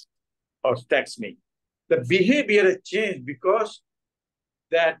or text me. The behavior has changed because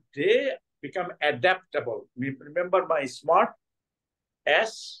that they become adaptable. Remember my SMART,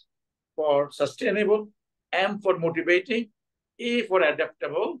 S for sustainable, M for motivating, E for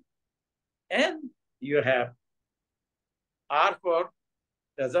adaptable, and you have R for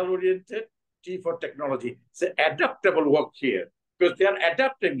result-oriented, T for technology. It's an adaptable work here because they are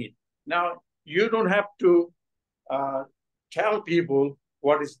adapting it. Now, you don't have to tell people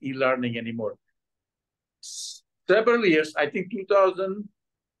what is e-learning anymore. Several years, I think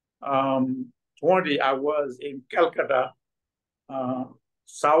 2020, I was in Calcutta,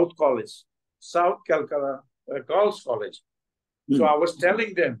 South Calcutta Girls College. So I was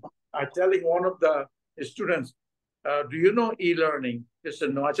telling one of the students, do you know e-learning? They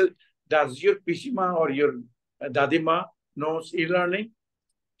said, no. I said, does your Pishima or your Dadima knows e-learning?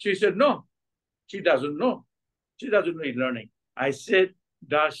 She said, no, she doesn't know. She doesn't know e-learning. I said,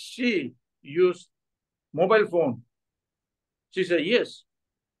 does she use mobile phone? She said, yes.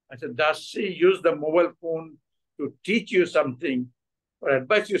 I said, does she use the mobile phone to teach you something or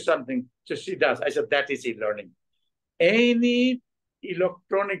advise you something? So she does. I said, that is e-learning. Any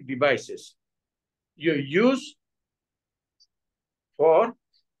electronic devices you use for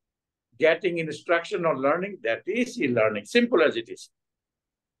getting instruction or learning, that is e-learning, simple as it is.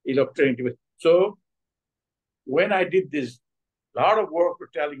 Electronic device. So when I did this, a lot of work for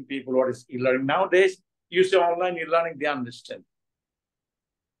telling people what is e-learning. Nowadays, you say online e-learning, they understand.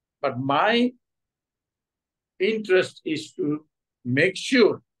 But my interest is to make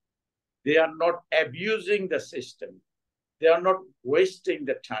sure they are not abusing the system. They are not wasting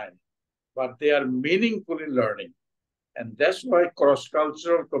the time, but they are meaningfully learning. And that's why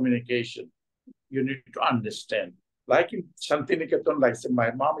cross-cultural communication, you need to understand. Like in Shantiniketan, like my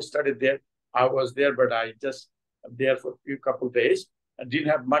mom studied there, I was there, but I just there for a couple of days. I didn't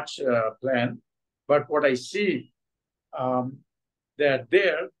have much plan. But what I see, that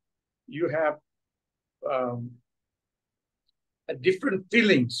there you have different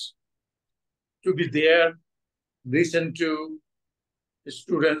feelings to be there, listen to the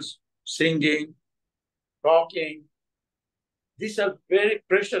students singing, talking. These are very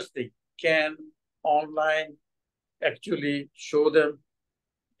precious things. Can online actually show them?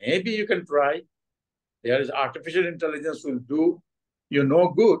 Maybe you can try. There is artificial intelligence will do you no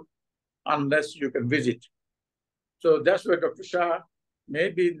good unless you can visit. So that's why, Dr. Shah,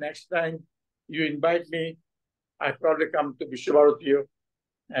 maybe next time you invite me, I probably come to Vishwabharati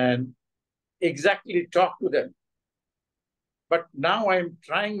and exactly talk to them. But now I'm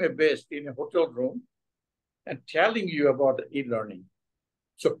trying my best in a hotel room and telling you about the e-learning.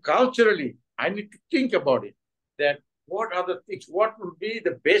 So culturally, I need to think about it, that what are the things, what would be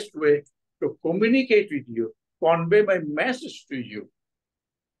the best way to communicate with you, convey my message to you.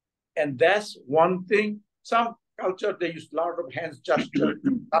 And that's one thing. Some culture, they use a lot of hands gesture.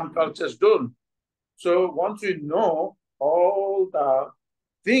 Some cultures don't. So once you know all the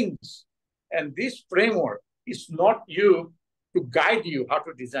things, and this framework is not you to guide you how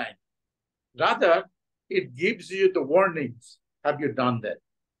to design. Rather, it gives you the warnings. Have you done that?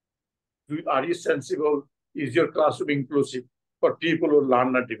 Are you sensible? Is your classroom inclusive for people who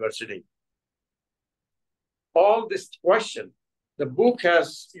learn a diversity? All this question, the book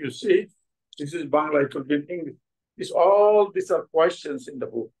has, you see, this is Bangla, it could be in English. All these are questions in the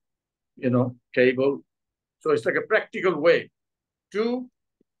book, table. So it's like a practical way to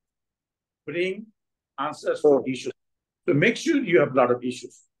bring answers to issues. So make sure you have a lot of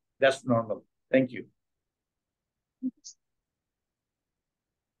issues. That's normal. Thank you.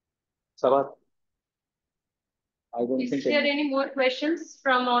 Sabat? I don't Is think there any more questions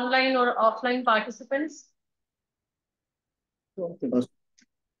from online or offline participants?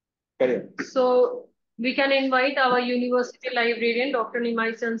 So we can invite our university librarian, Dr.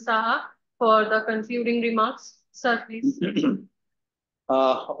 Nimaisan Saha, for the concluding remarks. Sir, please.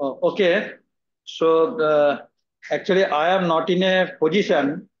 Okay. So actually, I am not in a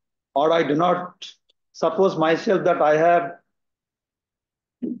position, or I do not suppose myself that I have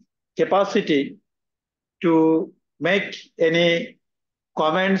capacity to make any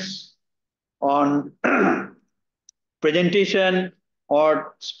comments on presentation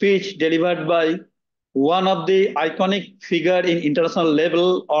or speech delivered by one of the iconic figure in international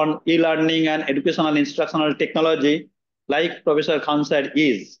level on e-learning and educational instructional technology, like Professor Khan said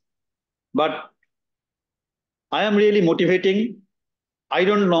is. But I am really motivating. I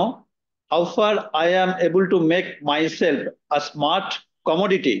don't know how far I am able to make myself a smart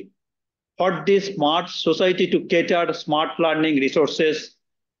commodity for this smart society to cater smart learning resources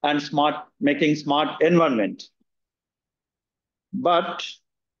and making smart environment. But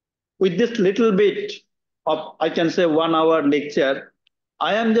with this little bit of, I can say, 1 hour lecture,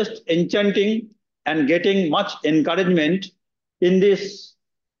 I am just enchanting and getting much encouragement in this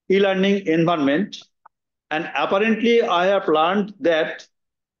e-learning environment. And apparently, I have learned that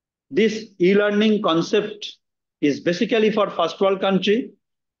this e-learning concept is basically for first world country,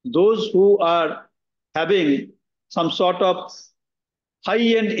 those who are having some sort of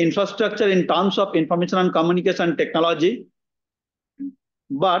high-end infrastructure in terms of information and communication technology.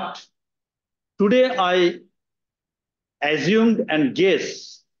 But today I assumed and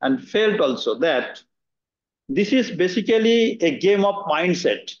guessed and felt also that this is basically a game of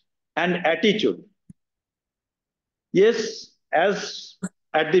mindset and attitude. Yes, as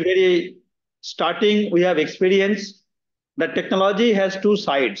at the very starting we have experienced that technology has two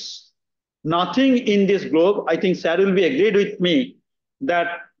sides. Nothing in this globe, I think Sir will be agreed with me,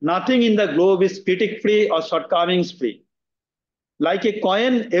 that nothing in the globe is critic-free or shortcomings-free. Like a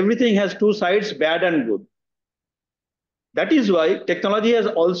coin, everything has two sides, bad and good. That is why technology has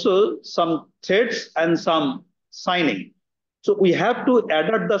also some threats and some signing. So we have to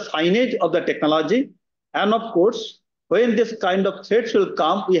adapt the signage of the technology. And of course, when this kind of threats will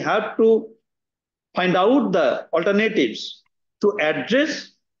come, we have to find out the alternatives to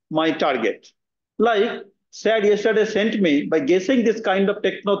address my target. Like Sad yesterday sent me, by guessing this kind of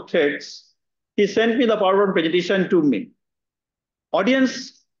techno threats, he sent me the PowerPoint presentation to me.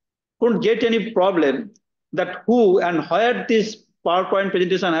 Audience couldn't get any problem that who and where this PowerPoint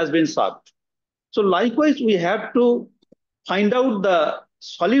presentation has been served. So likewise, we have to find out the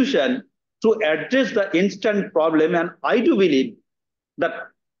solution to address the instant problem. And I do believe that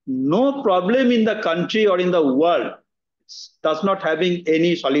no problem in the country or in the world does not having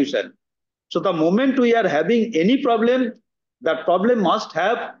any solution. So the moment we are having any problem, that problem must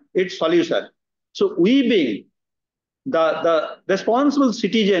have its solution. So we being the responsible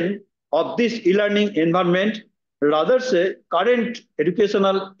citizen of this e-learning environment, rather say current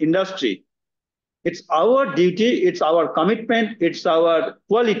educational industry, it's our duty, it's our commitment, it's our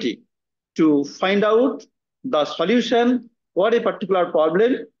quality to find out the solution for a particular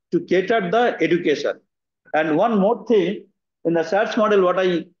problem to cater the education. And one more thing, in the search model, what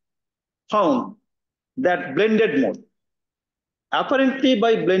I found that blended mode. Apparently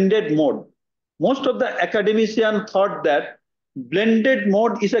by blended mode, most of the academicians thought that blended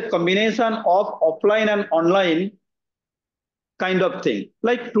mode is a combination of offline and online kind of thing.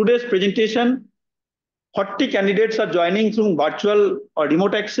 Like today's presentation, 40 candidates are joining through virtual or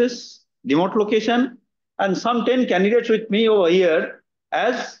remote access, remote location, and some 10 candidates with me over here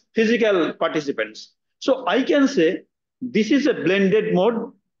as physical participants. So I can say this is a blended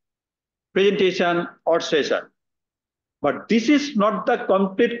mode presentation or session. But this is not the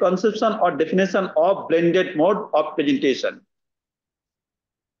complete conception or definition of blended mode of presentation.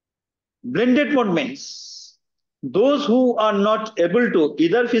 Blended mode means those who are not able to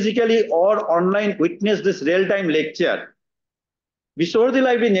either physically or online witness this real-time lecture. Vishwarthi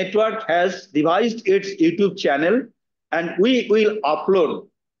Library Network has devised its YouTube channel, and we will upload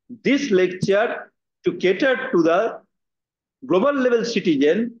this lecture to cater to the global level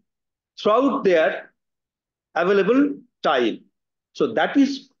citizen throughout their available time. So that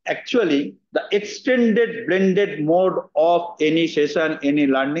is actually the extended blended mode of any session, any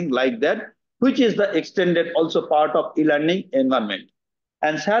learning like that, which is the extended also part of e-learning environment.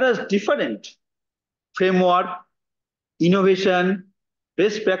 And there is different framework, innovation,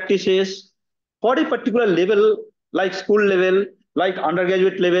 best practices for a particular level, like school level, like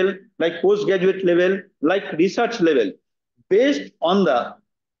undergraduate level, like postgraduate level, like research level, based on the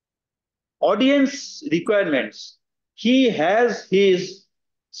audience requirements. He has his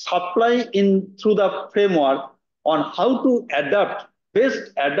supply in through the framework on how to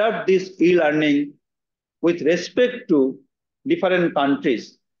best adapt this e-learning with respect to different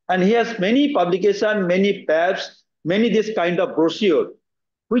countries. And he has many publications, many tabs, many this kind of brochure,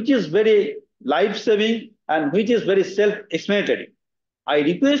 which is very life-saving and which is very self-explanatory. I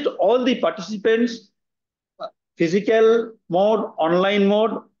request all the participants, physical mode, online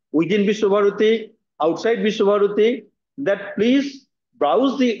mode, within Vishwabharuti, outside Vishwabharuti, that please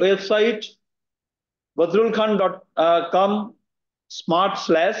browse the website badrulkhan.com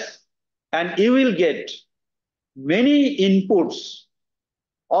 /, and you will get many inputs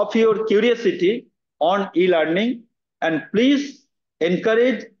of your curiosity on e-learning, and please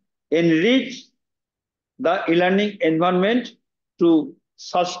encourage, enrich the e-learning environment to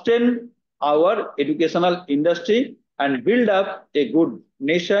sustain our educational industry and build up a good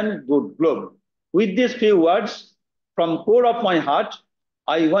nation, good globe. With these few words from core of my heart,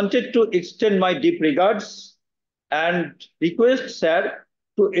 I wanted to extend my deep regards and request, sir,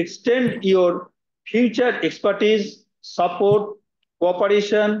 to extend your future expertise, support,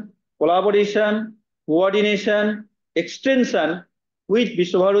 cooperation, collaboration, coordination, extension with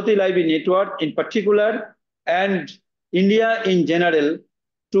Vishwabharuti Library Network in particular and India in general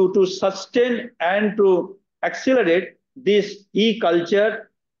to sustain and to accelerate this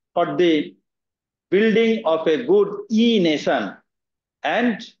e-culture for the building of a good e-nation.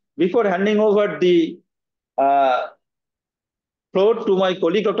 And before handing over the floor to my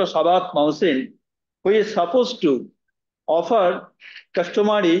colleague Dr. Sabat Mausin, who is supposed to offer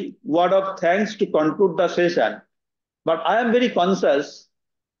customary word of thanks to conclude the session. But I am very conscious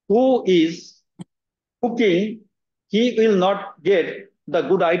who is cooking, he will not get the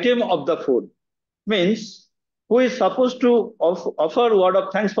good item of the food. Means who is supposed to offer word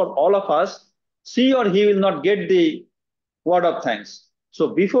of thanks for all of us, she or he will not get the word of thanks. So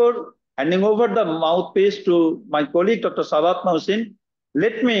before handing over the mouthpiece to my colleague, Dr. Sabat Mausin,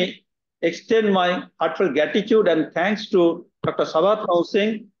 let me extend my heartfelt gratitude and thanks to Dr. Sabat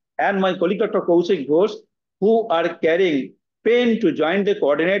Mausin and my colleague, Dr. Kaushik Ghosh, who are carrying pain to join the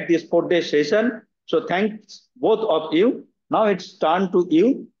coordinate this 4-day session. So thanks both of you. Now it's turn to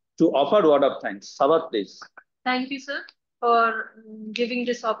you to offer word of thanks. Sabat, please. Thank you, sir, for giving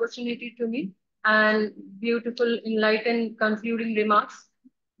this opportunity to me and beautiful, enlightened concluding remarks.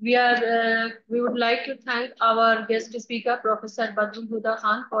 We would like to thank our guest speaker, Professor Badrul Huda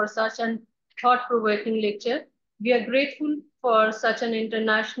Khan, for such an thought-provoking lecture. We are grateful for such an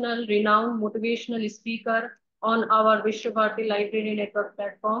international, renowned, motivational speaker on our Vishwabharuti Library Network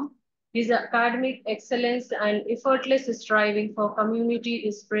platform. His academic excellence and effortless striving for community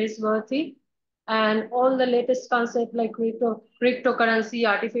is praiseworthy. And all the latest concepts like cryptocurrency,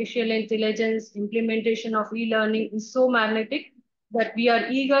 artificial intelligence, implementation of e-learning is so magnetic that we are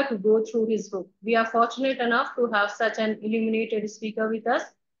eager to go through his book. We are fortunate enough to have such an illuminated speaker with us.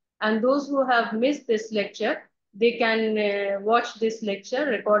 And those who have missed this lecture, they can watch this lecture,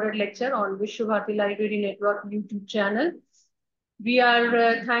 recorded lecture on Vishwabharuti Library Network YouTube channel. We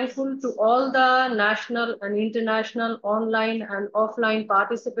are thankful to all the national and international online and offline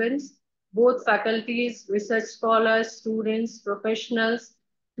participants, both faculties, research scholars, students, professionals,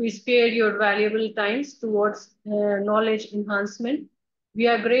 to spare your valuable times towards knowledge enhancement. We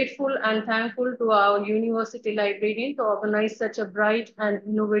are grateful and thankful to our university librarian to organize such a bright and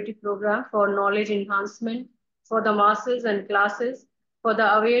innovative program for knowledge enhancement for the masses and classes, for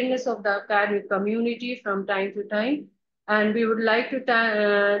the awareness of the academic community from time to time. And we would like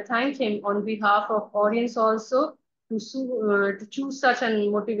to thank him on behalf of audience also to choose such an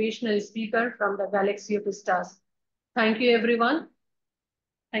motivational speaker from the galaxy of stars. Thank you, everyone.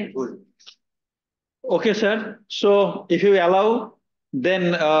 Thank you. Good. Okay, sir. So if you allow,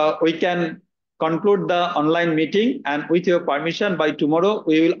 then we can conclude the online meeting, and with your permission, by tomorrow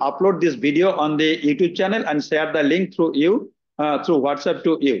we will upload this video on the YouTube channel and share the link through you, through WhatsApp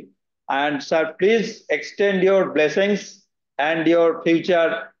to you. And sir, please extend your blessings and your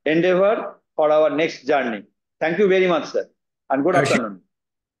future endeavor for our next journey. Thank you very much, sir, and good afternoon.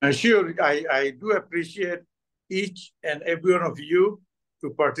 Sure, I do appreciate each and every one of you to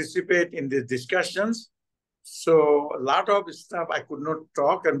participate in these discussions. So a lot of stuff I could not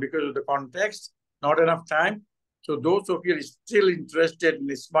talk, and because of the context, not enough time. So those of you still interested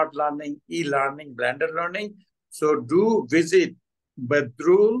in smart learning, e-learning, blended learning, so do visit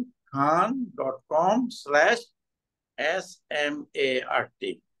badrulkhan.com/SMART.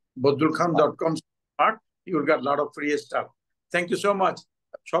 badrulkhan.com/SMART. You'll get a lot of free stuff. Thank you so much.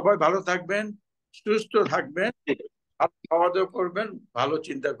 সবাই ভালো থাকবেন, সুস্থ থাকবেন, খাওয়া দাওয়া করবেন, ভালো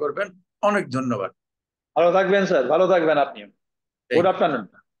চিন্তা করবেন। অনেক ধন্যবাদ। ভালো থাকবেন স্যার, ভালো থাকবেন আপনি। Good afternoon.